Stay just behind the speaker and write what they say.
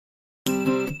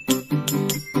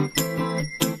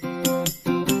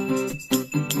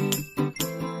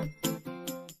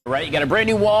right? You got a brand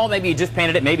new wall, maybe you just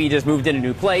painted it, maybe you just moved in a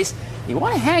new place. You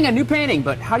want to hang a new painting,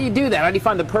 but how do you do that? How do you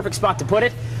find the perfect spot to put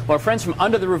it? Well, our friends from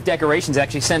Under the Roof Decorations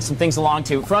actually sent some things along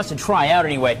for us to try out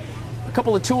anyway. A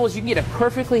couple of tools. You can get a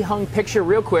perfectly hung picture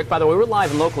real quick. By the way, we're live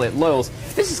and locally at Lowe's.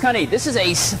 This is kind of neat. This is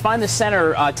a find the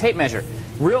center tape measure.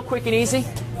 Real quick and easy,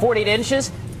 48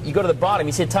 inches. You go to the bottom,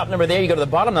 you see the top number there, you go to the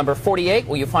bottom number, 48.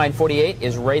 Well, you find 48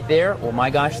 is right there. Oh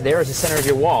my gosh, there is the center of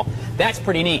your wall. That's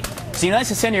pretty neat. So you know that's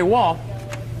the center of your wall.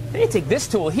 Then you take this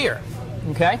tool here,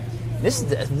 okay? This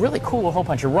is a really cool hole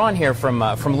puncher. Ron here from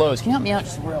Lowe's. Can you help me out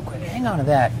just real quick? Hang on to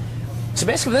that. So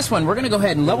basically this one, we're going to go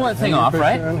ahead and level that thing off,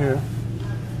 right? On here.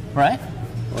 Right?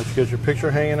 Once you get your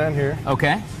picture hanging on here,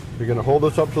 okay. You're going to hold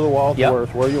this up to the wall to where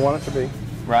it's where you want it to be.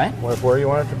 Right. Where you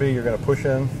want it to be, you're going to push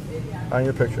in on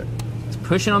your picture. It's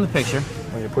pushing on the picture.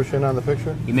 When you push in on the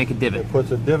picture, you make a divot. It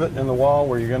puts a divot in the wall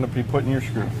where you're going to be putting your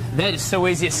screw. That is so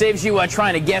easy. It saves you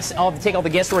trying to guess, take all the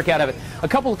guesswork out of it. A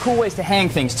couple of cool ways to hang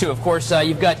things too. Of course,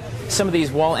 you've got some of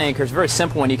these wall anchors, very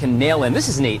simple one you can nail in. This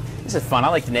is neat. This is fun. I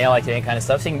like to nail, I like to hang kind of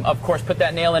stuff. So you can, of course, put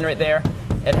that nail in right there.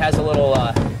 It has a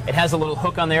little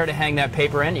hook on there to hang that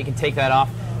paper in. You can take that off.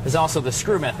 There's also the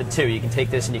screw method too. You can take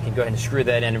this and you can go ahead and screw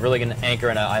that in. Really going to anchor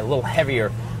in a little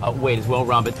heavier weight as well,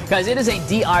 Ron. But guys, it is a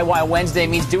DIY Wednesday. It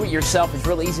means do it yourself. It's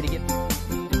really easy to get.